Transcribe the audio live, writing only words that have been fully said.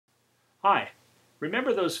Hi,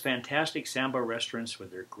 remember those fantastic Sambo restaurants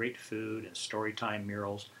with their great food and storytime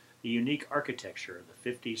murals, the unique architecture of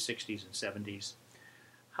the 50s, 60s, and 70s?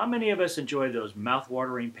 How many of us enjoyed those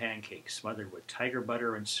mouth-watering pancakes smothered with tiger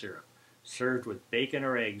butter and syrup, served with bacon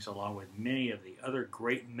or eggs along with many of the other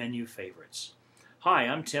great menu favorites? Hi,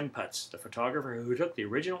 I'm Tim Putz, the photographer who took the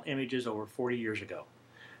original images over 40 years ago.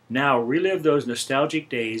 Now relive those nostalgic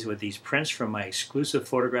days with these prints from my exclusive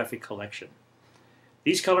photographic collection.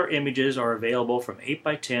 These color images are available from 8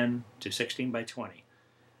 by 10 to 16 by 20.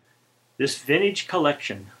 This vintage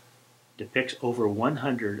collection depicts over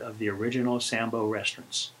 100 of the original Sambo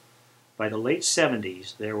restaurants. By the late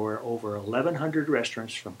 70s, there were over 1,100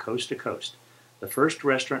 restaurants from coast to coast. The first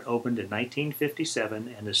restaurant opened in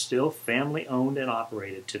 1957 and is still family-owned and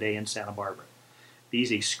operated today in Santa Barbara.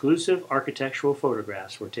 These exclusive architectural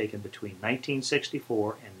photographs were taken between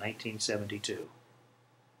 1964 and 1972.